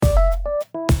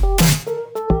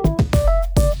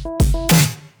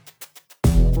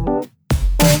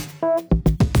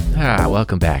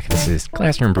welcome back. This is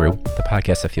Classroom Brew, the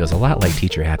podcast that feels a lot like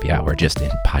Teacher Happy Hour, just in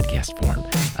podcast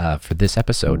form. For this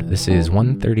episode, this is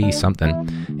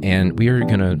 1:30-something, and we are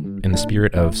going to, in the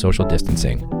spirit of social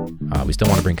distancing, we still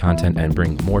want to bring content and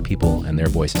bring more people and their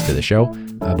voices to the show,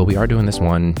 but we are doing this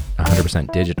one 100%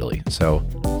 digitally. So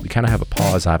we kind of have a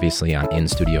pause, obviously, on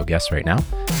in-studio guests right now,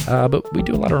 but we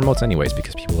do a lot of remotes anyways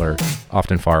because people are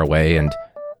often far away and,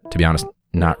 to be honest,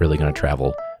 not really going to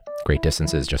travel great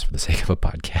distances just for the sake of a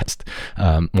podcast.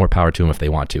 More power to them if they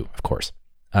want to, of course.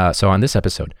 So on this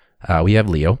episode, we have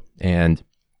Leo, and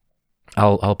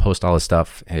I'll post all his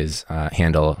stuff, his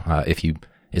handle, if he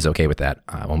is okay with that,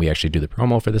 when we actually do the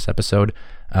promo for this episode.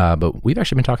 But we've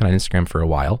actually been talking on Instagram for a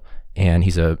while, and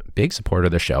he's a big supporter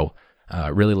of the show.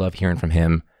 Really love hearing from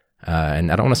him.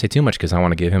 And I don't want to say too much because I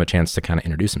want to give him a chance to kind of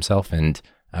introduce himself and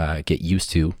get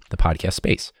used to the podcast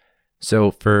space.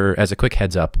 So as a quick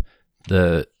heads up,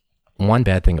 the one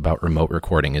bad thing about remote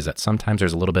recording is that sometimes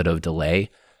there's a little bit of delay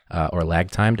or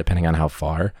lag time depending on how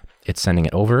far it's sending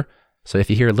it over. So if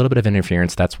you hear a little bit of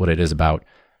interference, that's what it is about.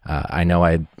 I know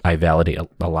I validate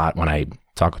a lot when I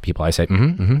talk with people. I say,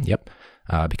 yep,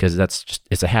 because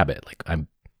it's a habit. Like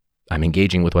I'm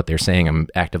engaging with what they're saying. I'm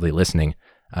actively listening.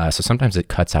 So sometimes it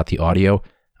cuts out the audio.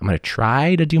 I'm going to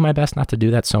try to do my best not to do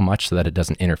that so much so that it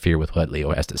doesn't interfere with what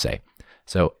Leo has to say.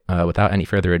 So without any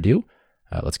further ado,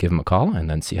 let's give him a call and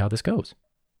then see how this goes.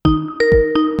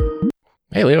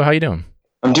 Hey, Leo, how you doing?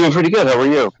 I'm doing pretty good. How are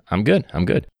you? I'm good.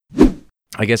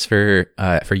 I guess for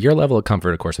your level of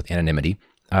comfort, of course, with anonymity,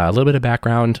 a little bit of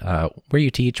background, where you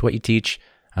teach, what you teach.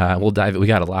 We'll dive. We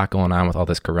got a lot going on with all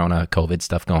this Corona, COVID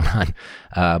stuff going on,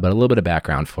 but a little bit of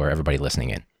background for everybody listening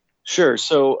in. Sure.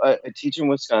 So I teach in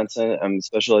Wisconsin. I'm a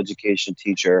special education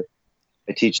teacher.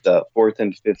 I teach the 4th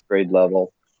and 5th grade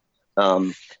level.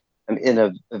 I'm in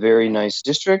a very nice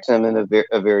district. I'm in a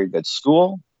very good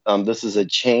school. This is a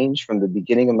change from the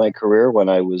beginning of my career when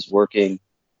I was working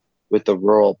with the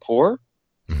rural poor,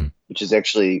 which is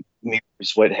actually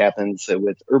mirrors what happens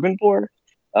with urban poor.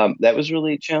 That was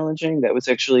really challenging. That was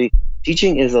actually,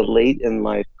 teaching is a late in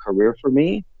life career for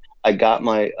me. I got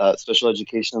my special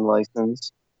education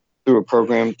license through a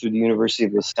program through the University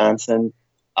of Wisconsin,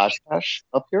 Oshkosh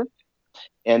up here.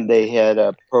 And they had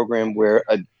a program where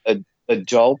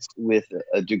adults with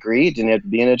a degree, it didn't have to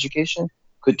be in education,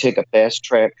 could take a fast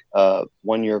track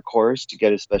 1-year course to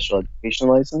get a special education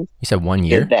license. You said 1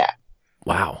 year? Did that.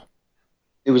 Wow.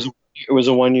 It was a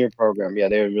 1-year program. Yeah,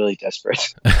 they were really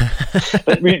desperate.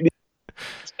 But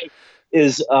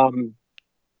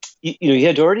you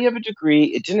had to already have a degree.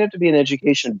 It didn't have to be in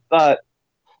education, but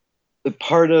the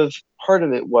part of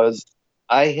it was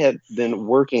I had been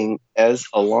working as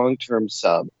a long-term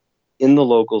sub in the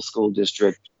local school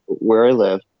district where I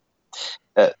live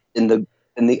in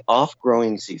the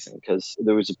off-growing season, because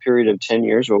there was a period of 10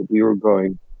 years where we were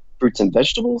growing fruits and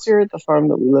vegetables here at the farm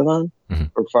that we live on,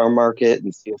 or farm market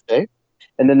and CSA.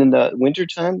 And then in the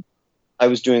wintertime, I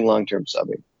was doing long-term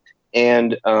subbing.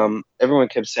 And everyone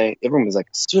was like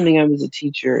assuming I was a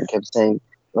teacher and kept saying,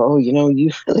 oh,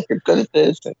 you really are good at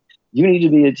this. And you need to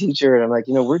be a teacher. And I'm like,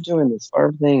 we're doing this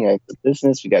farm thing. I have the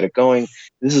business. We got it going.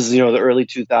 This is, the early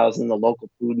 2000s. The local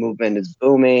food movement is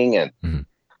booming. And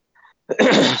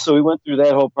so we went through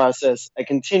that whole process. I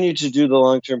continued to do the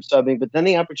long-term subbing, but then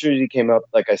the opportunity came up,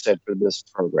 like I said, for this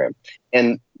program.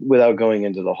 And without going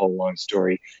into the whole long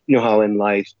story, you know how in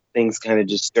life things kind of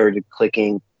just started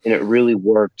clicking, and it really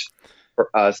worked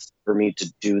for me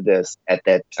to do this at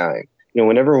that time.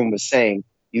 When everyone was saying,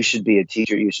 you should be a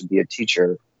teacher,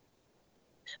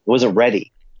 I wasn't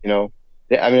ready. I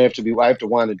have to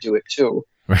want to do it too.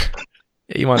 Right.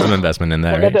 Yeah, you want some investment in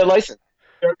that, I got that license.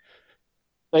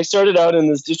 I started out in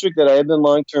this district that I had been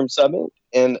long-term subbing,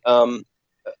 and I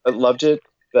loved it.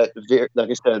 But like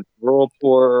I said, rural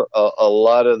poor, a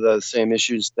lot of the same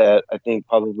issues that I think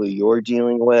probably you're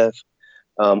dealing with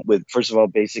first of all,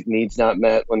 basic needs not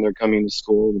met when they're coming to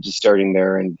school, just starting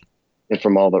there, and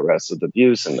from all the rest of the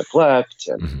abuse and neglect,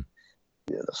 and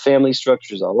the family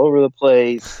structures all over the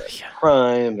place,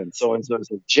 crime, and so on. So I was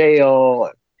in jail.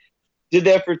 Did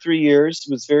that for 3 years.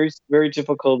 It was very, very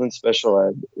difficult in special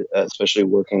ed, especially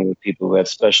working with people who have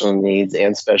special needs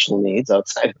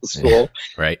outside of the school.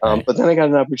 Right. But then I got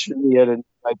an opportunity at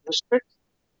my district.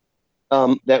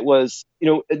 That was,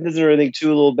 it doesn't really too,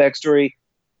 a little backstory.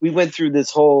 We went through this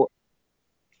whole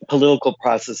political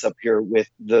process up here with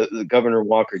the Governor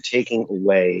Walker taking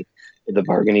away the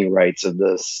bargaining rights of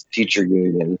this teacher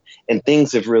union, and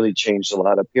things have really changed a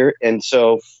lot up here. And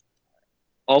so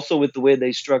also with the way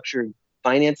they structured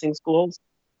financing schools,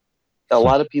 a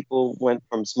lot of people went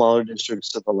from smaller districts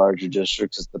to the larger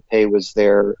districts as the pay was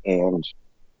there, and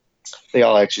they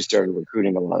all actually started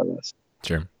recruiting a lot of us.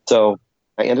 Sure. So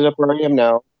I ended up where I am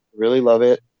now. Really love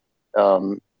it.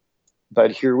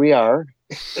 But here we are,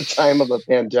 the time of a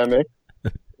pandemic.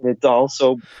 It's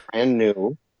also brand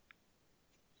new.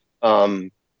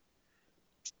 And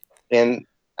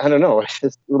I don't know,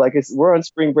 we're on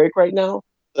spring break right now.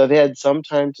 So I've had some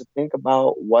time to think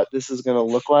about what this is going to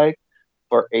look like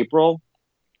for April.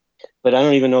 But I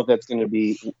don't even know if that's going to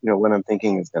be, what I'm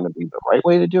thinking is going to be the right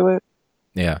way to do it.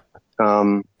 Yeah.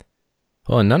 Um,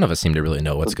 Well, and none of us seem to really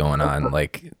know what's going on.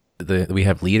 Like we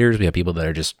have leaders, we have people that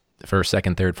are just first,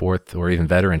 second, third, fourth, or even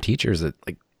veteran teachers that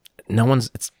like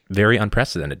it's very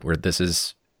unprecedented where this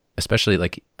is, especially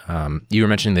like you were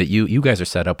mentioning that you guys are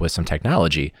set up with some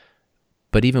technology,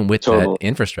 but even with that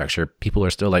infrastructure, people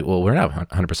are still like, well, we're not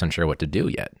 100% sure what to do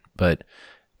yet. But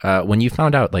when you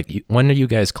found out, like, when are you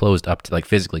guys closed up to, like,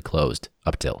 physically closed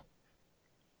up till?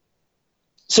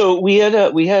 So we had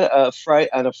a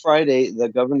Friday, the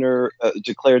governor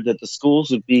declared that the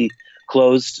schools would be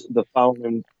closed the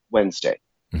following Wednesday,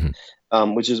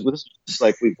 which is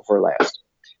like week before last.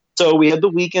 So we had the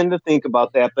weekend to think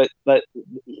about that, but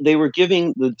they were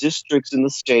giving the districts in the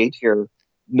state here,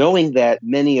 knowing that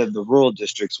many of the rural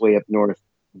districts way up north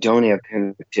don't have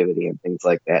connectivity and things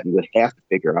like that, and would have to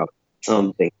figure out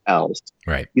something else.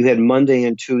 Right. You had Monday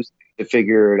and Tuesday to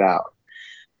figure it out.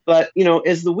 But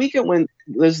as the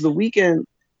weekend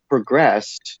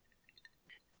progressed,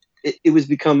 it was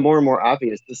become more and more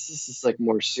obvious. This is like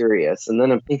more serious. And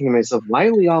then I'm thinking to myself, why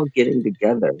are we all getting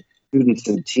together, students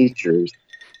and teachers,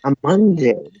 on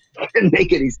Monday? It didn't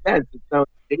make any sense. It sounds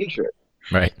dangerous.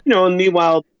 Right. And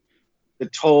meanwhile, the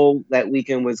toll that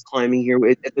weekend was climbing here.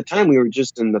 At the time, we were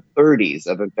just in the 30s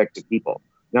of infected people.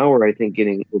 Now we're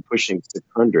pushing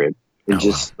 600 in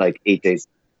like 8 days.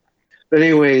 But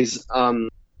anyways,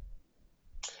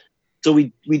 so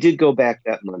we did go back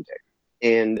that Monday,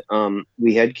 and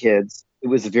we had kids. It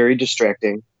was very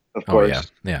distracting, of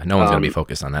course. Yeah. No one's going to be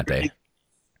focused on that day.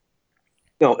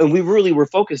 No, and we really were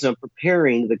focused on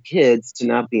preparing the kids to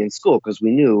not be in school because we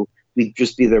knew we'd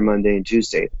just be there Monday and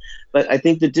Tuesday. But I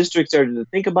think the district started to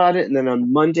think about it, and then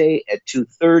on Monday at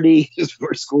 2:30, just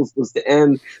before school's supposed to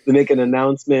end, they make an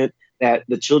announcement that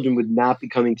the children would not be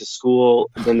coming to school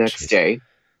the next day.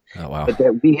 Oh, wow. But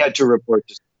that we had to report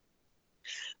to school.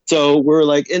 So we're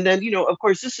like, and then, of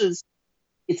course,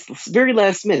 it's very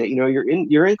last minute.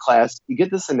 You're in class, you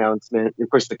get this announcement. Of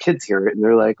course, the kids hear it and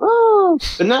they're like, oh,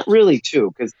 but not really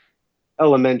too, because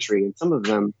elementary, and some of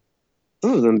them,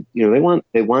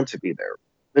 they want to be there.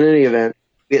 In any event,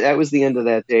 that was the end of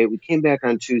that day. We came back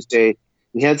on Tuesday.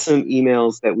 We had some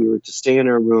emails that we were to stay in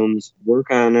our rooms,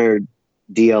 work on our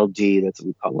DLD. That's what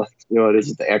we call it. It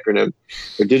is the acronym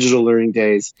for Digital Learning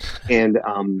Days. And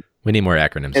we need more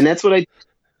acronyms. And that's what I.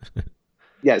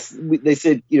 Yes, they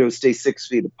said, stay 6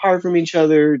 feet apart from each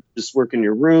other, just work in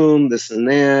your room, this and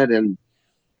that. And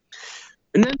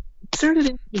then it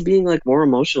started being like more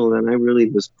emotional than I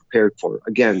really was prepared for.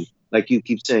 Again, like you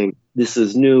keep saying, this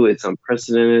is new, it's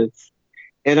unprecedented.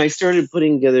 And I started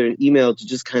putting together an email to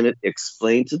just kind of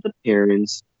explain to the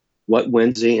parents what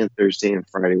Wednesday and Thursday and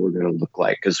Friday were going to look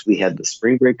like. Because we had the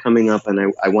spring break coming up,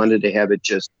 and I wanted to have it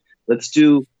just, let's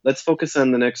focus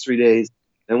on the next 3 days.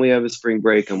 Then we have a spring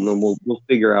break, and then we'll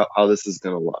figure out how this is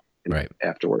going to look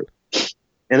afterward.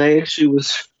 And I actually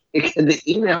was in the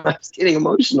email. I was getting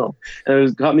emotional, and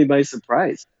it caught me by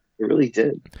surprise. It really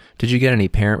did. Did you get any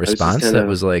parent response that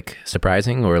was like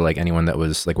surprising, or like anyone that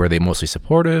was like, were they mostly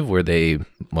supportive? Were they?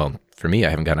 Well, for me, I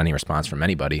haven't gotten any response from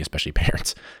anybody, especially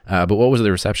parents. But what was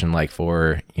the reception like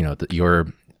for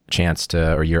your chance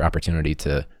to, or your opportunity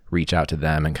to reach out to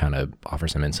them and kind of offer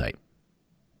some insight?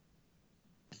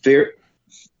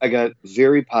 I got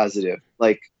very positive,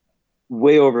 like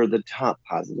way over the top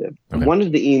positive. Okay. One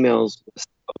of the emails was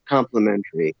so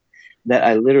complimentary that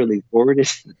I literally forwarded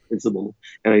to the principal,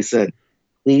 and I said,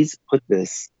 please put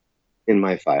this in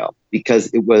my file, because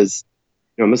it was,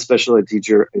 I'm a special ed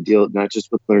teacher. I deal not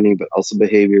just with learning, but also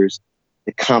behaviors.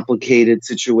 A complicated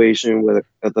situation with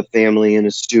a family and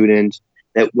a student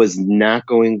that was not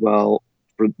going well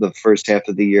for the first half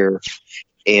of the year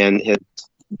and had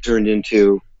turned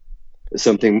into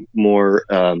something more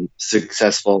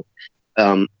successful.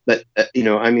 But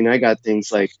I got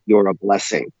things like, you're a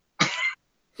blessing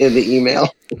in the email.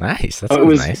 Nice. That's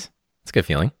nice. It's a good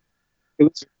feeling.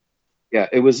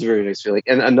 It was a very nice feeling.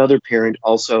 And another parent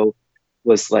also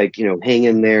was like, hang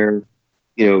in there,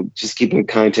 just keep in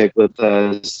contact with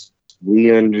us.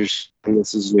 We understand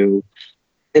this is new.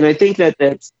 And I think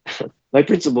that's my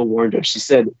principal warned us. She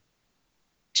said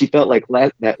she felt like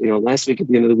last week at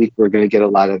the end of the week, we're going to get a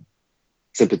lot of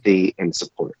sympathy and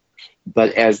support.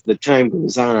 But as the time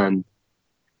goes on,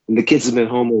 and the kids have been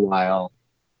home a while,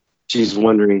 she's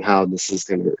wondering how this is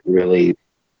going to really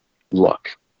look,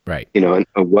 Right. and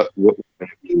what we're going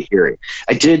to be hearing.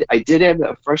 I did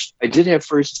have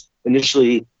first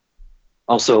initially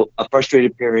also a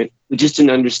frustrated parent who just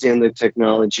didn't understand the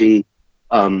technology.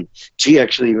 She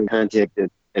actually even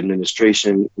contacted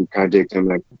administration, who contacted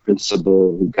my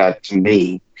principal, who got to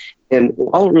me. And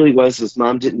all it really was is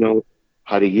mom didn't know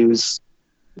how to use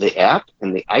the app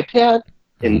and the iPad.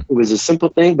 And it was a simple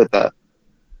thing, but the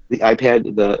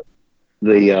iPad,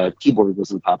 the keyboard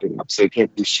wasn't popping up, so you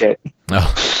can't do shit.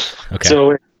 Oh, okay.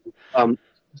 So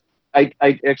I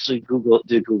actually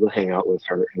did Google Hangout with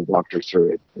her and walked her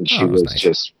through it, and she was nice.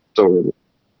 Just so relieved.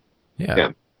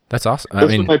 Yeah, that's awesome.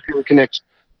 That's my pure connection.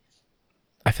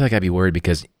 I feel like I'd be worried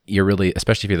because you're really,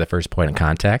 especially if you're the first point of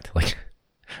contact, like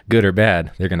good or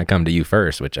bad, they're going to come to you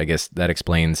first, which I guess that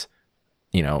explains,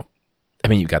 I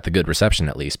mean, you've got the good reception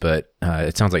at least, but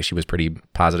it sounds like she was pretty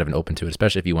positive and open to it,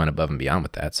 especially if you went above and beyond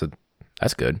with that. So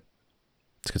that's good.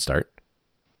 It's a good start.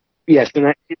 Yes, and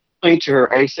I explained to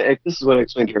her, I said, this is what I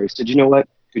explained to her. I said, you know what?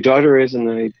 Your daughter is an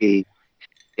IEP,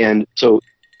 and so,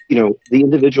 the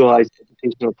individualized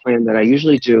educational plan that I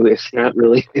usually do is not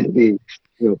really going to be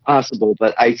possible.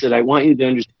 But I said, I want you to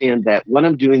understand that what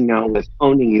I'm doing now with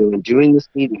phoning you and doing this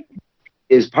meeting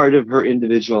is part of her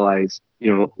individualized,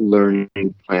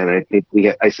 learning plan. I think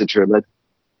I said to her,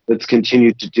 let's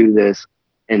continue to do this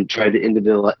and try to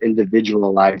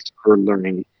individualize her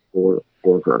learning for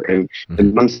her.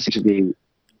 And mom seems to be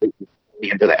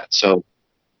into that. So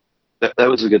that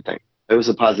was a good thing. That was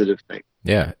a positive thing.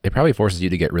 Yeah, it probably forces you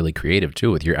to get really creative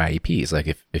too with your IEPs. Like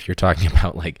if you're talking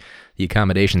about like the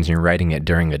accommodations, and you're writing it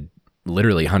during a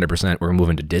literally 100%, we're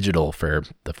moving to digital for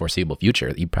the foreseeable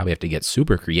future. You probably have to get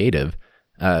super creative.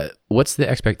 What's the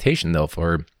expectation though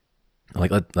for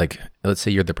let's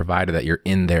say you're the provider that you're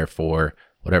in there for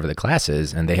whatever the class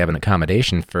is, and they have an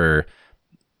accommodation for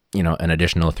an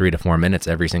additional 3 to 4 minutes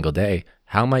every single day.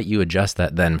 How might you adjust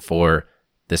that then for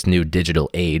this new digital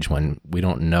age when we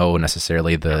don't know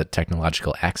necessarily the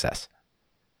technological access?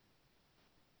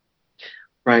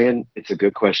 Brian, it's a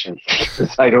good question.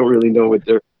 I don't really know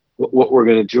what we're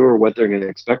going to do or what they're going to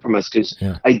expect from us, because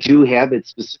I do have it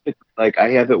specific. Like I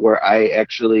have it where I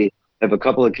actually have a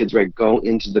couple of kids where I go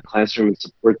into the classroom and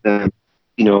support them.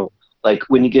 Like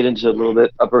when you get into a little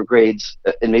bit upper grades,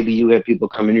 and maybe you have people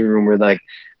come in your room where like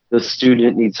the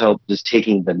student needs help just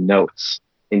taking the notes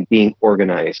and being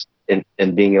organized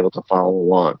and being able to follow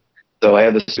along. So I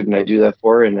have a student I do that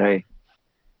for, and I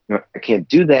can't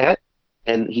do that,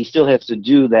 and he still has to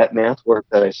do that math work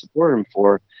that I support him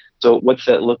for. So what's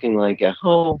that looking like at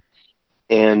home?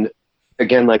 And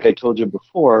again, like I told you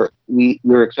before,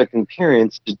 we're expecting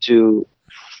parents to do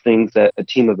things that a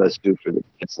team of us do for the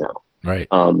kids now. Right.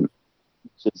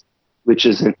 Which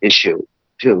is an issue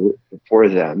too for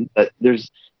them, but there's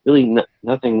really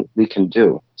nothing we can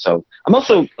do. So I'm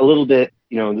also a little bit,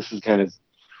 this is kind of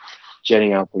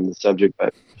jetting out from the subject,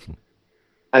 but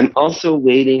I'm also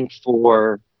waiting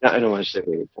for, I don't want to say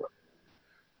waiting for,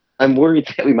 I'm worried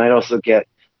that we might also get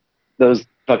those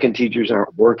fucking teachers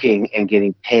aren't working and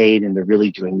getting paid and they're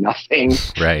really doing nothing.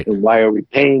 Right. And why are we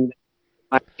paying them?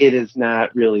 My kid is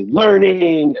not really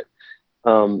learning.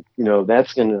 I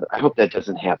hope that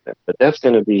doesn't happen, but that's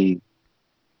going to be,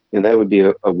 that would be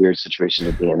a weird situation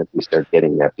to be in if we start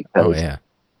getting that, because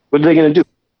what are they going to do?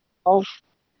 Oh.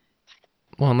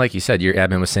 Well, and like you said, your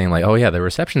admin was saying like, oh yeah, the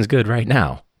reception's good right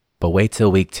now, but wait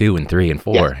till week 2 and 3 and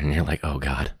 4. Yeah. And you're like, oh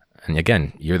God. And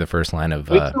again, you're the first line of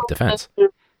defense.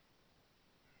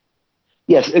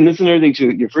 Yes. And this is another thing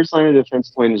too. Your first line of defense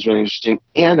point is really interesting.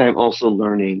 And I'm also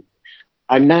learning,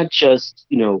 I'm not just,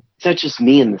 it's not just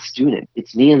me and the student.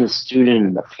 It's me and the student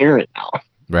and the parent now.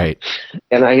 Right.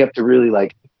 And I have to really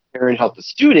parent help the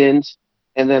student.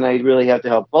 And then I really have to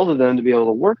help both of them to be able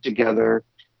to work together.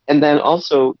 And then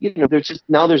also,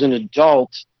 there's an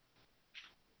adult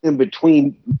in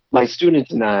between my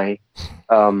students and I.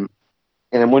 And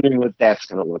I'm wondering what that's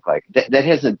going to look like. That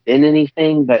hasn't been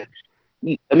anything, but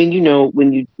I mean,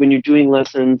 when you're doing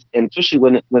lessons, and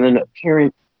especially when a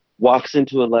parent walks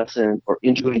into a lesson or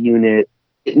into a unit,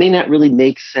 it may not really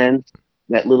make sense,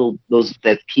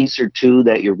 that piece or two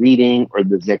that you're reading or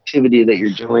this activity that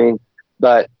you're doing,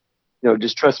 but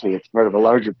just trust me, it's part of a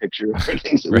larger picture of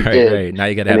things that we did. Right. Now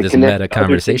you got to have this meta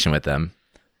conversation with them.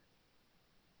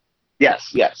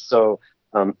 Yes. So,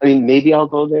 maybe I'll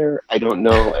go there. I don't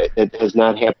know. It has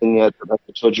not happened yet. But like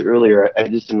I told you earlier, I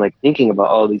just am thinking about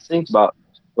all these things about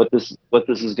what this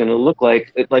is going to look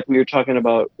like. Like we were talking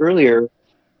about earlier,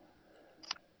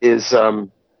 is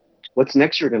what's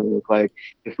next year going to look like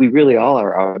if we really all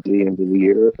are out at the end of the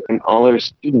year and all our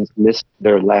students missed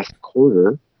their last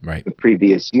quarter, right, the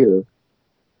previous year.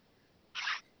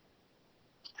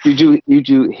 You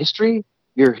do history?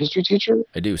 You're a history teacher?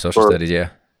 I do social studies, yeah.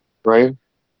 Right?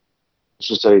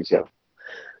 Social studies, yeah.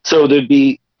 So there'd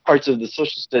be parts of the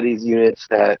social studies units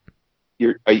that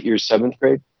you're seventh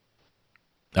grade?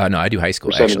 No, I do high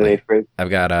school, seventh and actually. eighth grade? I've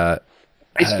got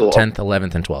High school. 10th,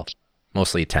 11th, and 12th.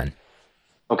 Mostly 10.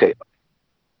 Okay.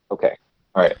 All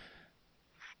right.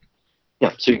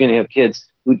 Yeah, so you're going to have kids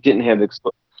who didn't have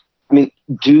exposure. I mean,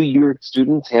 do your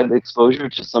students have exposure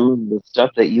to some of the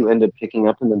stuff that you end up picking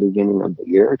up in the beginning of the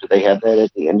year? Do they have that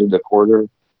at the end of the quarter?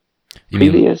 You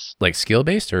previous? mean like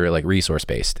skill-based or like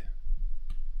resource-based?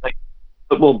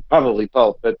 Well, probably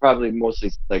both, but probably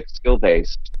mostly like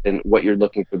skill-based and what you're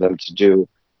looking for them to do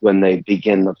when they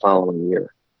begin the following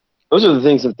year. Those are the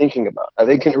things I'm thinking about. Are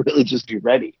they going to really just be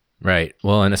ready? Right.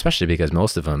 Well, and especially because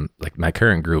most of them, like my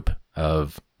current group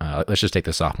of, let's just take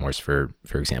the sophomores for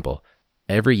example.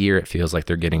 Every year it feels like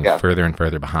they're getting further and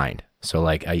further behind. So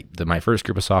like my first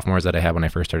group of sophomores that I had when I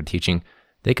first started teaching,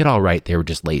 they could all write, they were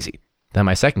just lazy. Then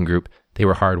my second group, they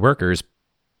were hard workers,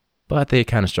 but they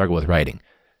kind of struggle with writing.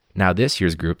 Now this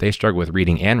year's group, they struggle with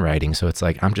reading and writing. So it's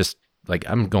like,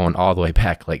 I'm going all the way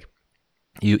back. Like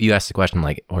you asked the question,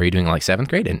 like, are you doing like 7th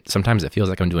grade? And sometimes it feels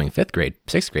like I'm doing 5th grade,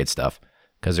 6th grade stuff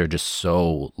because they're just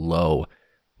so low,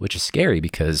 which is scary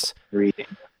because reading.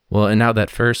 Well, and now that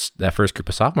first group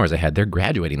of sophomores I had, they're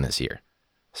graduating this year.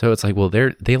 So it's like, well,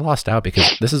 they lost out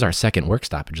because this is our second work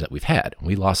stoppage that we've had.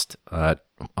 We lost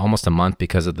almost a month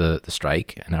because of the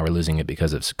strike, and now we're losing it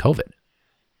because of COVID.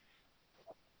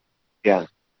 Yeah.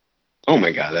 Oh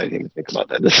my God, I didn't even think about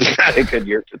that. This is not a good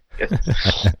year for kids.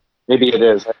 Maybe it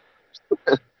is.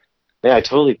 Yeah, I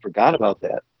totally forgot about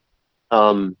that.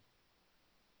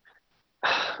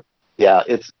 Yeah,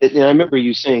 I remember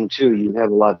you saying too, you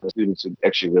have a lot of students who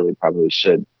actually really probably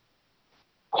should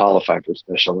qualify for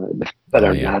special ed, but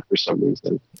are not for some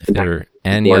reason. If they were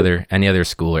any other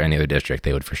school or any other district,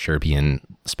 they would for sure be in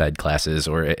SPED classes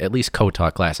or at least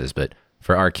co-taught classes. But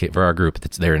for our group,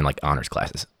 they're in like honors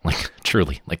classes. Like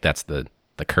truly, like that's the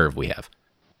curve we have.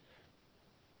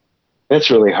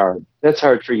 That's really hard. That's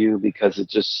hard for you because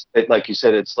like you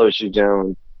said, it slows you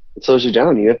down. It slows you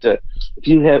down. You have to,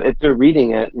 if they're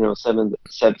reading at 6th,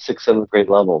 7th grade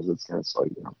levels, it's going to slow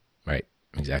you down. Right.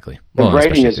 Exactly. Well,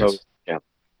 writing is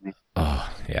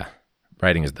Oh yeah,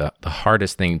 writing is the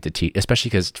hardest thing to teach, especially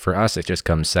because for us it just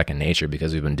comes second nature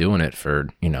because we've been doing it for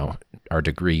our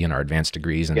degree and our advanced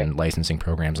degrees and licensing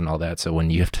programs and all that. So when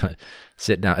you have to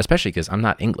sit down, especially because I'm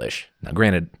not English. Now,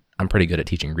 granted, I'm pretty good at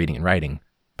teaching reading and writing,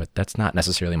 but that's not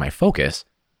necessarily my focus.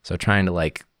 So trying to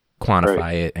like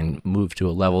quantify it and move to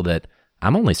a level that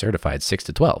I'm only certified 6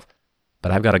 to 12,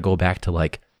 but I've got to go back to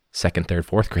like 2nd, 3rd,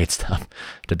 4th grade stuff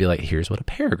to be like, here's what a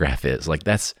paragraph is. Like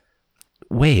that's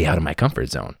way out of my comfort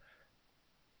zone.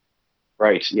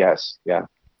 Right. Yes. Yeah.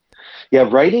 Yeah.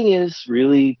 Writing is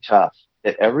really tough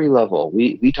at every level.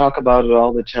 We talk about it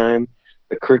all the time.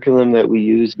 The curriculum that we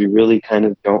use, we really kind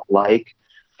of don't like.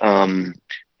 And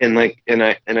I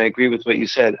agree with what you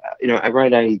said. I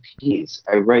write IEPs.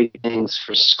 I write things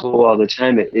for school all the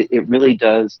time. It really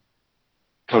does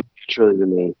come naturally to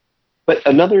me. But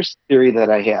another theory that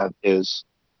I have is,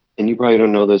 and you probably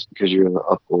don't know this because you're in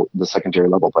the secondary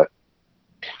level, but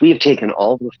we have taken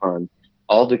all the fun,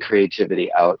 all the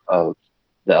creativity out of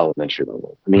the elementary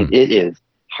level. I mean, it is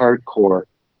hardcore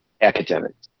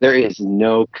academics. There is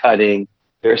no cutting.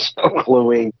 There's no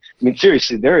gluing. I mean,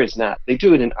 seriously, there is not. They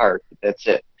do it in art, but that's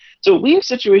it. So we have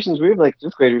situations where we have like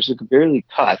 5th graders who could barely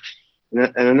cut,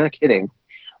 and I'm not kidding.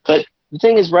 But the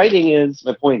thing is,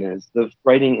 my point is, the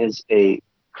writing is a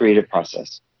creative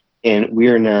process, and we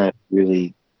are not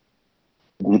really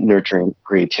nurturing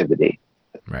creativity.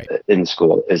 Right. In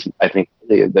school is, I think,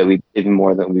 that we even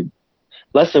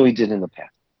less than we did in the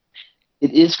past.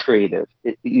 It is creative.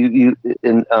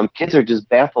 Kids are just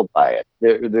baffled by it.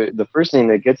 The first thing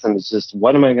that gets them is just,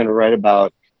 what am I going to write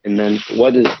about, and then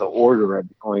what is the order I'm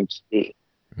going to be?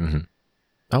 Mm-hmm.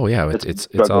 Oh yeah, it's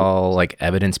all like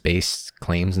evidence-based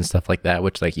claims and stuff like that,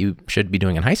 which like you should be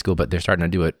doing in high school, but they're starting to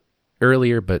do it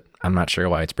earlier. But I'm not sure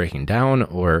why it's breaking down.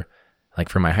 Or like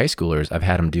for my high schoolers, I've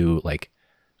had them do like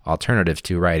alternatives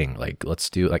to writing. Like let's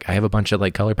do like, I have a bunch of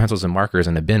like color pencils and markers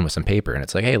in a bin with some paper, and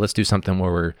it's like, hey, let's do something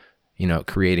where we're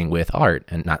creating with art,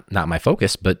 and not my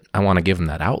focus, but I want to give them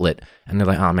that outlet. And they're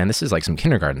like, oh man, this is like some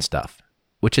kindergarten stuff,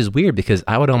 which is weird because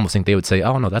I would almost think they would say,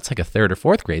 oh no, that's like a 3rd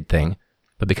or 4th grade thing.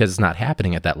 But because it's not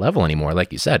happening at that level anymore,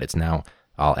 like you said, it's now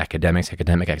all academics.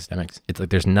 It's like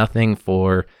there's nothing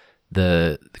for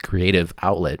the creative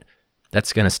outlet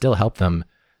that's going to still help them,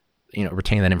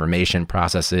 retain that information,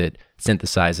 process it,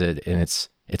 synthesize it, and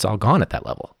it's all gone at that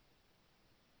level.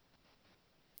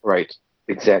 Right.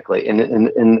 Exactly. And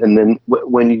then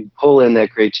when you pull in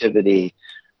that creativity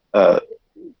to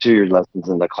your lessons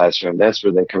in the classroom, that's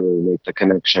where they can really make the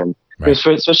connection. Right.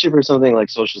 Especially for something like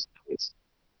social studies.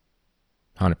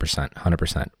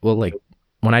 100%. Well, like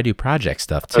when I do project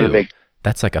stuff too,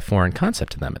 that's like a foreign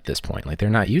concept to them at this point. Like they're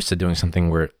not used to doing something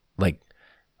where, like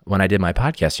when I did my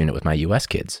podcast unit with my US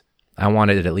kids, I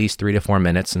wanted it at least 3 to 4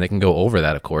 minutes, and they can go over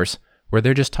that, of course, where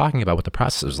they're just talking about what the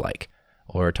process was like,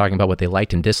 or talking about what they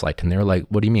liked and disliked. And they're like,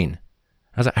 what do you mean?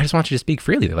 I was like, I just want you to speak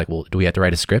freely. They're like, well, do we have to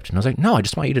write a script? And I was like, no, I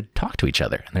just want you to talk to each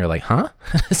other. And they're like, huh?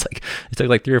 It's like, it took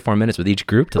like 3 or 4 minutes with each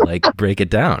group to like break it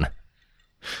down.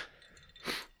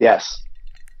 Yes.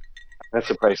 That's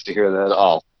a price to hear that at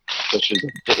all. Especially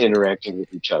the interacting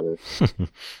with each other.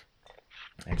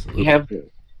 Absolutely. You have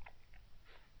to.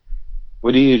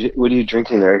 What are you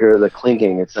drinking there? I hear the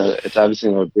clinking. It's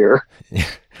obviously not beer.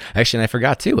 Actually, and I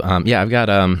forgot too. Yeah, I've got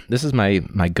this is my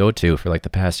go-to for like the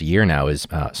past year now is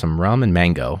some rum and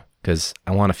mango, because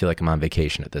I want to feel like I'm on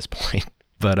vacation at this point.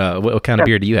 But what kind of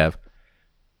beer do you have?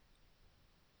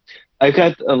 I've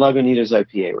got a Lagunitas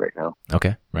IPA right now.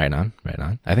 Okay, right on.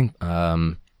 I think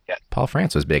Paul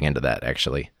France was big into that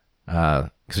actually,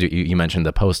 because you mentioned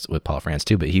the post with Paul France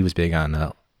too, but he was big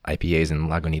on IPAs and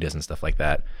Lagunitas and stuff like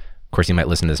that. Of course, you might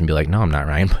listen to this and be like, "No, I'm not,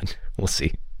 Ryan," but we'll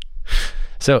see.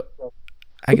 So,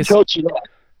 I guess.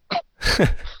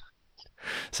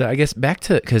 So I guess back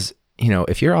to, because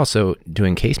if you're also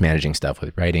doing case managing stuff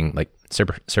with writing like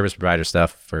service provider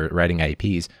stuff for writing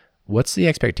IEPs, what's the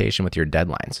expectation with your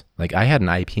deadlines? Like I had an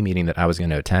IEP meeting that I was going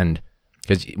to attend,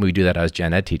 because we do that as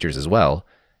gen ed teachers as well,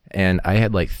 and I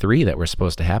had like 3 that were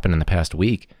supposed to happen in the past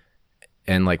week,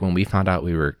 and like when we found out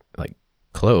we were like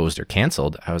closed or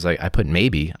canceled, I was like, I put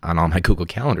maybe on all my Google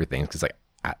Calendar things, because like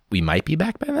we might be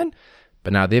back by then,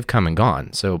 but now they've come and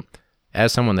gone. So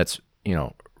as someone that's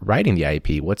writing the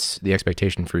IEP, what's the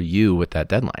expectation for you with that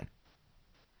deadline?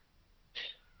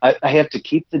 I have to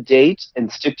keep the date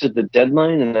and stick to the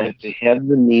deadline, and I have to have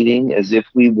the meeting as if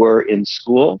we were in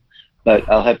school, but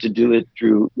I'll have to do it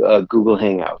through Google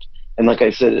Hangout. And like I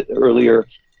said earlier,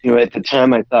 at the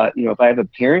time I thought, if I have a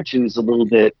parent who's a little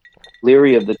bit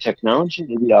leery of the technology,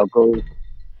 maybe I'll go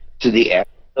to the app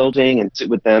building and sit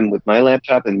with them with my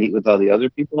laptop and meet with all the other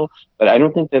people. But I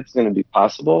don't think that's going to be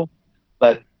possible.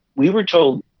 But we were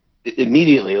told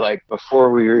immediately, like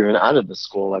before we were even out of the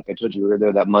school, like I told you, we were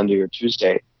there that Monday or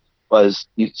Tuesday, was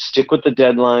you stick with the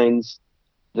deadlines,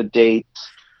 the dates,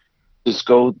 just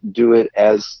go do it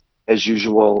as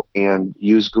usual, and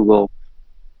use Google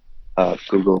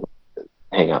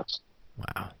Hangouts.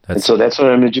 Wow. And so that's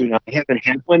what I'm going to do now. I haven't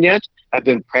had one yet. I've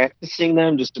been practicing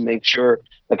them just to make sure,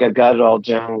 like I've got it all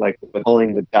down, like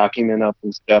pulling the document up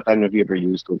and stuff. I don't know if you ever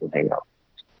use Google Hangout.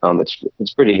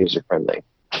 It's pretty user friendly.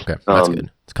 Okay, that's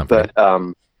good. It's comfortable.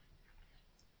 But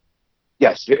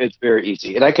yes, it's very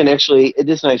easy, and I can actually. It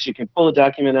is nice. You can pull a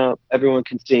document out. Everyone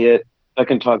can see it. I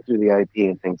can talk through the IP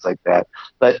and things like that.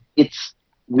 But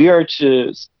we are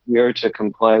to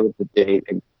comply with the date.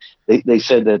 And they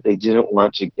said that they didn't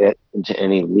want to get into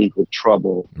any legal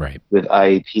trouble with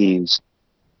IEPs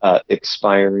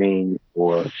expiring,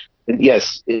 or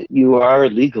yes, you are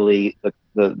legally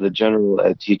the general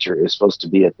ed teacher is supposed to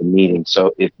be at the meeting.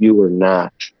 So if you were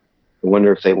not, I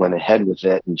wonder if they went ahead with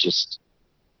it and just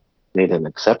made an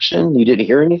exception. You didn't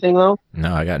hear anything though?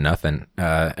 No, I got nothing.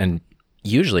 And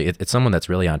usually it's someone that's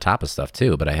really on top of stuff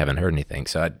too, but I haven't heard anything.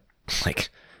 So it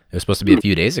was supposed to be a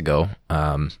few days ago.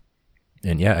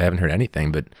 And yeah, I haven't heard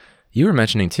anything, but you were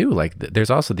mentioning too, like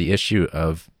there's also the issue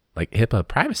of like HIPAA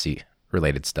privacy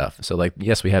related stuff. So like,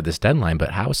 yes, we have this deadline, but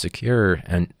how secure,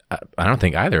 and I don't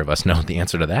think either of us know the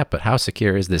answer to that, but how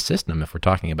secure is this system if we're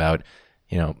talking about,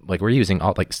 like we're using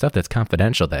all like stuff that's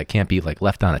confidential that can't be like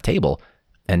left on a table,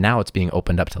 and now it's being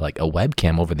opened up to like a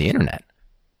webcam over the internet.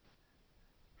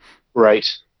 Right.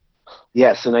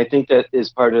 Yes, and I think that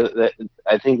is part of that.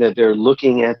 I think that they're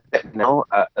looking at that now,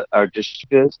 our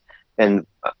districts, and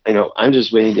I'm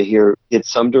just waiting to get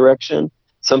some direction,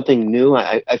 something new.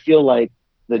 I feel like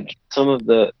some of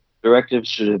the directives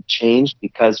should have changed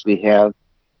because we have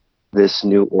this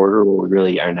new order where we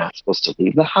really are not supposed to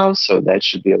leave the house. So that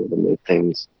should be able to make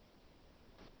things,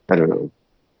 I don't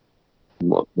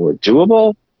know, more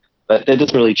doable. But that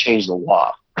doesn't really change the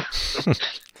law.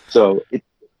 So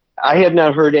I have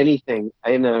not heard anything.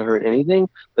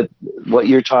 But what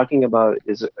you're talking about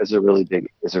is a really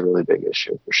big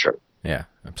issue for sure. Yeah,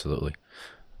 absolutely.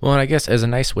 Well, and I guess as a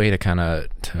nice way to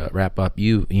wrap up,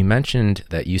 you mentioned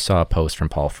that you saw a post from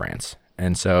Paul France,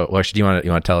 and so, well, actually, do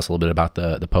you want to tell us a little bit about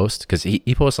the post, because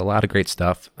he posts a lot of great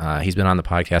stuff. He's been on the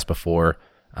podcast before.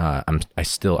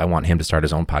 I want him to start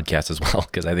his own podcast as well,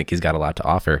 because I think he's got a lot to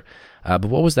offer. But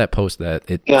what was that post that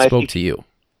it spoke to you?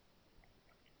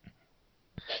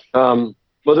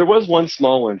 Well, there was one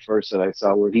small one first that I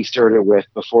saw where he started with,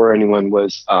 before anyone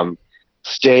was,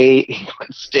 stay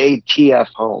TF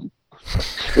home,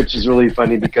 which is really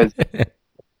funny because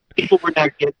people were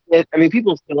not getting it. I mean,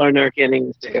 people still are not getting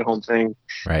the stay at home thing.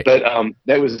 Right. But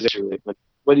that was actually really funny.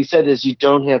 What he said is, you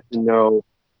don't have to know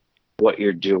what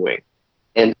you're doing.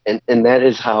 And that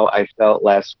is how I felt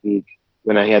last week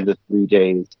when I had the 3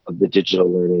 days of the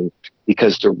digital learning,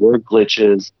 because there were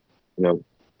glitches,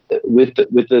 with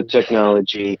the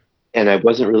technology, and I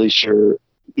wasn't really sure,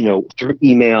 through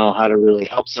email, how to really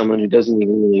help someone who doesn't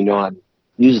even really know how to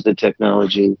use the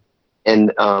technology.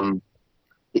 And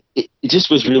it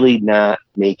just was really not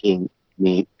making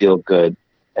me feel good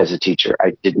as a teacher.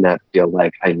 I did not feel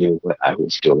like I knew what I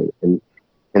was doing.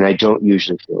 And I don't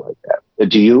usually feel like that.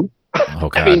 Do you? Oh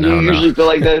God, I mean, do you usually feel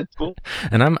like that at school?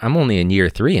 And I'm only in year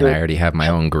 3, and I already have my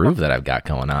own groove that I've got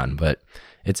going on. But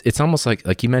it's almost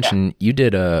like you mentioned, you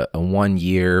did a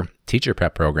 1-year teacher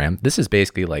prep program. This is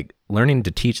basically like learning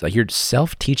to teach, like you're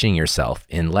self-teaching yourself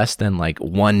in less than like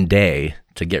 1 day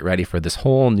to get ready for this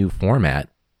whole new format,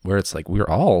 where it's like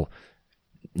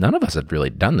none of us have really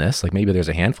done this. Like maybe there's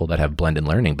a handful that have blended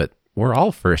learning, but we're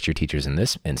all first-year teachers in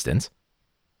this instance.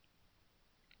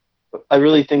 I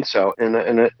really think so, and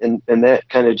that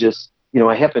kind of just,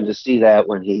 I happened to see that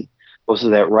when he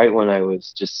posted that right when I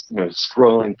was just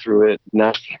scrolling through it,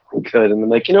 not feeling good, and I'm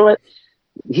like, you know what,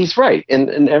 he's right,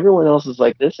 and everyone else is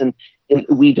like this, and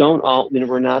we don't all,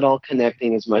 we're not all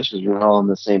connecting as much as we're all in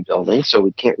the same building, so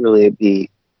we can't really be,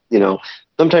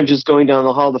 sometimes just going down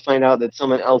the hall to find out that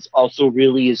someone else also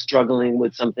really is struggling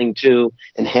with something too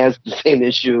and has the same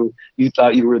issue. You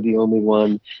thought you were the only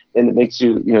one, and it makes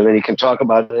you, then you can talk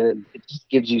about it, and it just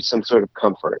gives you some sort of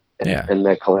comfort, and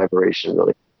that collaboration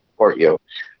really support you.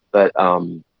 But,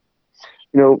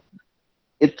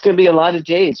 it's going to be a lot of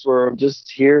days where I'm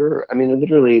just here. I mean,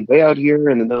 literally way out here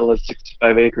in the middle of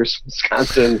 65 acres,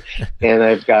 Wisconsin, and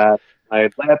I've got my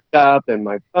laptop and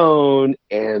my phone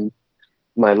and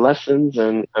my lessons,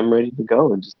 and I'm ready to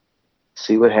go and just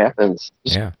see what happens.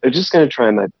 I'm just going to try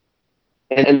my,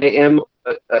 and I am,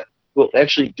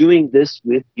 actually doing this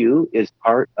with you is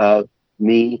part of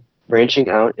me branching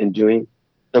out and doing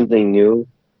something new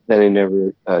that I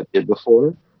never did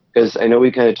before. Because I know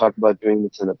we kind of talked about doing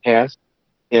this in the past,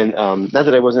 and not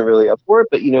that I wasn't really up for it,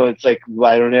 but it's like,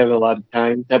 well, I don't have a lot of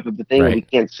time type of a thing. Right. We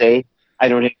can't say I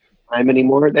don't have time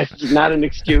anymore. That's not an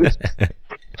excuse. Of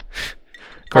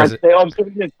course, say, I'm so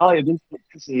going to call you. I've been so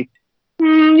busy.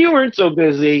 You weren't so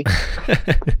busy.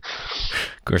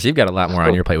 Of course, you've got a lot more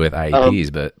on your plate with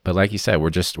IEPs, but like you said,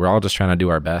 we're all just trying to do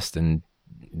our best and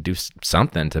do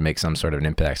something to make some sort of an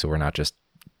impact, so we're not just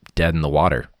dead in the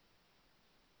water.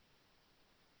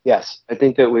 Yes, I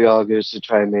think that we all get to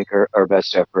try and make our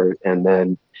best effort, and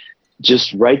then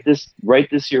just write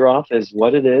this year off as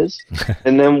what it is,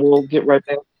 and then we'll get right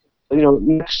back.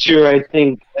 Next year, I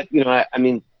think, I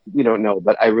mean, we don't know,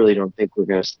 but I really don't think we're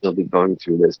going to still be going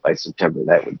through this by September.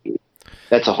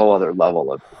 That's a whole other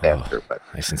level of disaster. But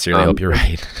I sincerely hope you're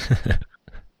right.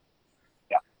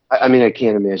 Yeah, I mean, I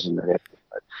can't imagine that.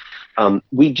 But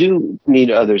we do need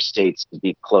other states to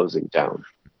be closing down.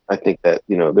 I think that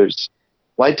there's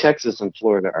why Texas and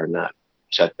Florida are not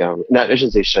shut down. Not, I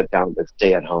shouldn't say shut down, but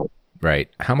stay at home. Right.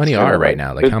 How many are right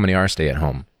now? Like, how many are stay at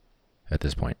home at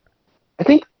this point? I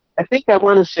think I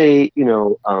want to say,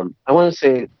 I want to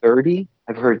say 30.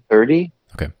 I've heard 30.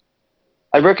 Okay.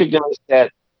 I recognize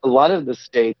that a lot of the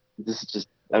states, this is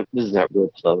not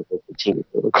real political, the team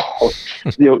political.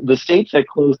 The states that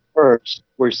closed first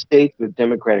were states with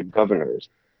Democratic governors.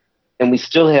 And we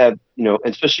still have,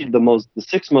 especially the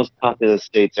 6 most populous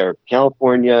states are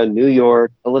California, New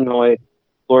York, Illinois,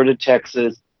 Florida,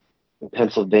 Texas, and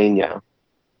Pennsylvania.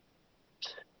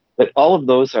 But all of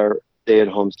those are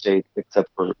stay-at-home states except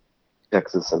for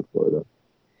Texas and Florida,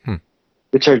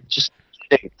 which are just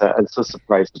states. I'm so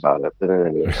surprised about it. But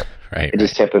anyway, I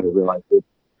just happened to realize that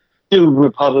 2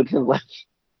 Republican-led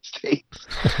states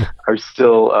are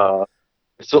still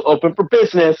open for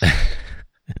business.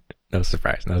 No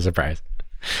surprise.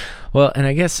 Well, and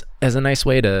I guess as a nice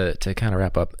way to kind of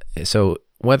wrap up, so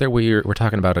whether we're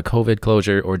talking about a COVID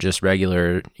closure or just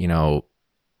regular,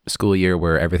 school year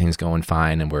where everything's going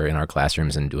fine and we're in our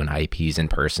classrooms and doing IEPs in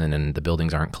person and the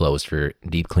buildings aren't closed for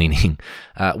deep cleaning,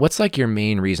 what's like your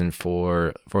main reason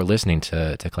for listening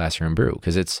to Classroom Brew?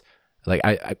 Because it's like,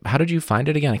 how did you find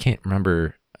it again? I can't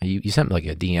remember. You sent me like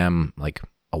a DM like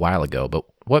a while ago, but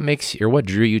what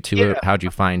drew you to it? How'd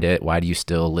you find it? Why do you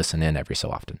still listen in every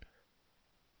so often?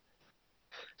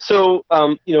 So,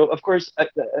 of course,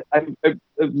 I'm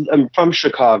from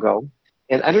Chicago,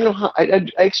 and I don't know how. I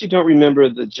actually don't remember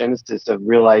the genesis of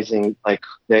realizing like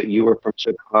that you were from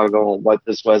Chicago and what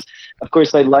this was. Of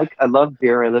course, I love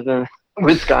beer. I live in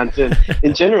Wisconsin.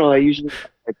 In general, I usually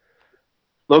like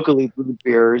locally brewed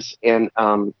beers, and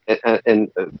that I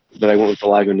went with the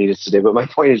Lagunitas today. But my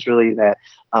point is really that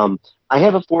I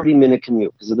have a 40-minute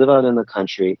commute because I live out in the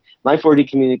country. My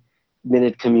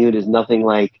 40-minute commute is nothing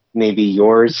like maybe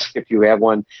yours if you have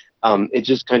one. It's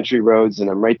just country roads, and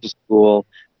I'm right to school.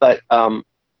 But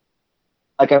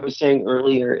like I was saying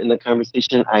earlier in the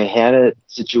conversation, I had a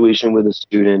situation with a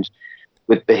student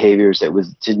with behaviors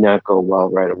that did not go well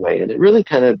right away, and it really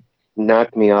kind of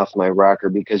knocked me off my rocker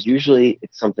because usually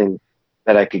it's something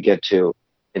that I could get to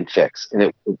and fix,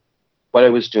 and what I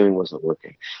was doing wasn't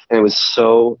working, and I was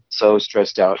so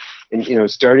stressed out.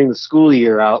 And starting the school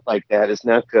year out like that is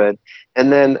not good.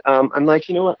 And then I'm like,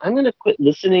 you know what? I'm going to quit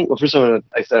listening. Well, first of all,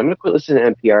 I said I'm going to quit listening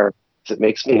to NPR because it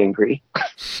makes me angry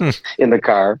in the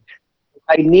car.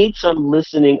 I need some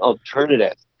listening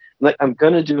alternatives. Like I'm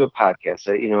going to do a podcast.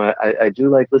 I do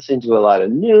like listening to a lot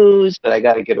of news, but I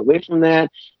got to get away from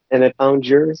that. And I found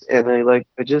yours, and and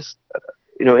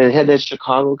it had that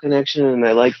Chicago connection, and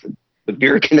I like the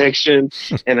beer connection,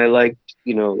 and I like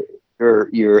your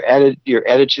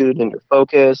attitude and your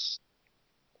focus.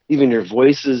 Even your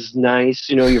voice is nice.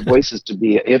 Your voice is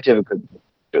you have to have a good voice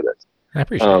for this. I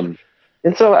appreciate it.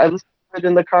 And so I listen to it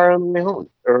in the car on the way home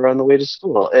or on the way to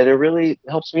school, and it really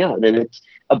helps me out. And it's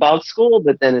about school,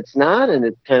 but then it's not, and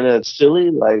it's kind of silly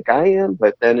like I am,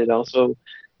 but then you also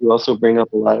bring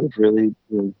up a lot of really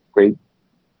great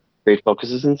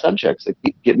focuses and subjects that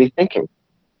get me thinking.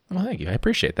 Well, thank you. I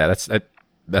appreciate that.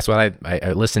 That's what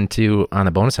I listened to on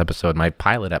a bonus episode, my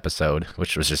pilot episode,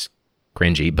 which was just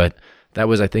cringy, but that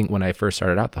was, I think, when I first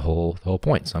started out the whole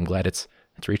point. So I'm glad it's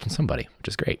reaching somebody, which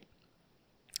is great.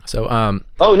 So,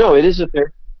 oh no, it is a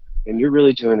fair, and you're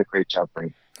really doing a great job,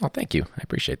 Frank. Oh, thank you. I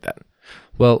appreciate that.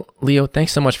 Well, Leo,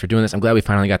 thanks so much for doing this. I'm glad we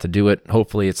finally got to do it.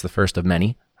 Hopefully it's the first of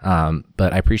many.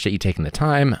 But I appreciate you taking the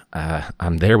time.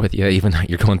 I'm there with you, even though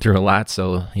you're going through a lot.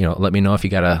 So, let me know if you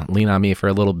got to lean on me for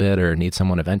a little bit or need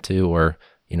someone to vent to, or,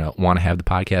 want to have the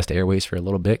podcast airways for a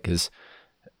little bit. Cause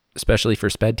especially for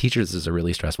SPED teachers, this is a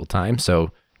really stressful time.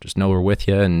 So just know we're with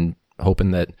you and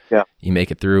hoping that you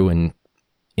make it through and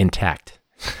intact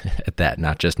at that,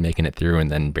 not just making it through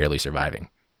and then barely surviving.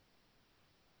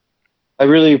 I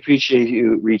really appreciate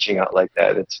you reaching out like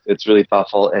that. It's really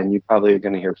thoughtful, and you probably are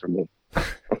going to hear from me.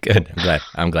 Good.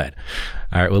 I'm glad.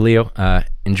 All right. Well, Leo,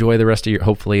 enjoy the rest of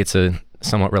hopefully it's a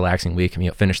somewhat relaxing week.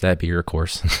 Finish that beer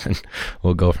course and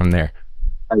we'll go from there.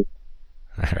 All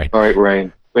right. All right,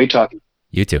 Ryan. Great talking.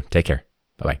 You too. Take care.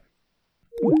 Bye-bye.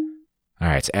 All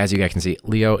right. So as you guys can see,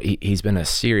 Leo, he's been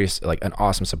an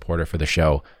awesome supporter for the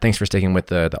show. Thanks for sticking with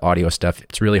the audio stuff.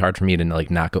 It's really hard for me to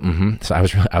not go, So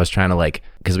I was trying to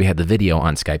because we had the video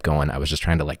on Skype going, I was just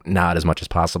trying to nod as much as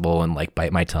possible and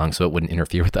bite my tongue so it wouldn't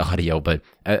interfere with the audio. But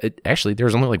actually there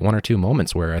was only one or two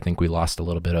moments where I think we lost a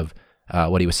little bit of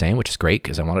what he was saying, which is great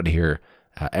because I wanted to hear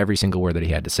every single word that he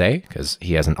had to say because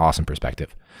he has an awesome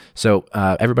perspective. So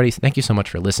everybody, thank you so much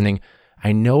for listening.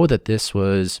 I know that this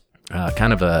was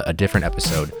kind of a different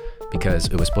episode because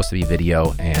it was supposed to be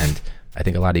video, and I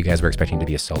think a lot of you guys were expecting it to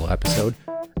be a solo episode.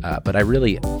 But I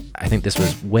think this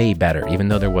was way better, even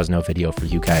though there was no video for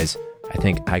you guys. I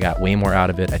think I got way more out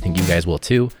of it. I think you guys will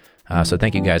too. So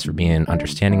thank you guys for being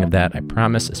understanding of that. I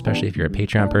promise, especially if you're a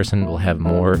Patreon person, we'll have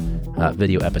more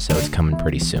video episodes coming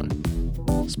pretty soon.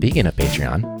 Speaking of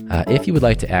Patreon, if you would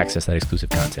like to access that exclusive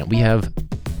content, we have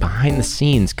behind the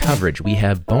scenes coverage. We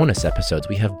have bonus episodes.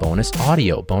 We have bonus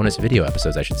video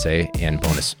episodes, I should say, and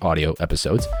bonus audio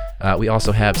episodes. We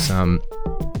also have some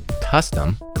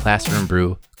custom Classroom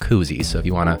Brew koozies. So if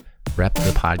you want to rep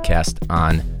the podcast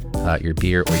on your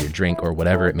beer or your drink or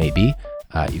whatever it may be,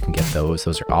 you can get those.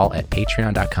 Those are all at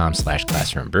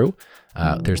patreon.com/classroombrew.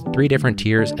 There's 3 different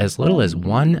tiers, as little as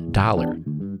 $1.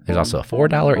 There's also a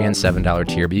 $4 and $7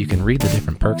 tier, but you can read the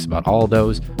different perks about all of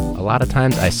those. A lot of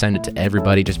times I send it to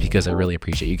everybody just because I really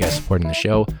appreciate you guys supporting the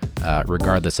show,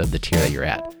 regardless of the tier that you're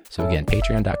at. So again,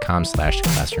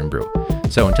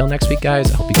 patreon.com/classroombrew. So until next week,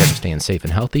 guys, I hope you guys are staying safe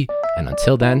and healthy. And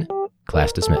until then,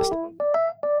 class dismissed.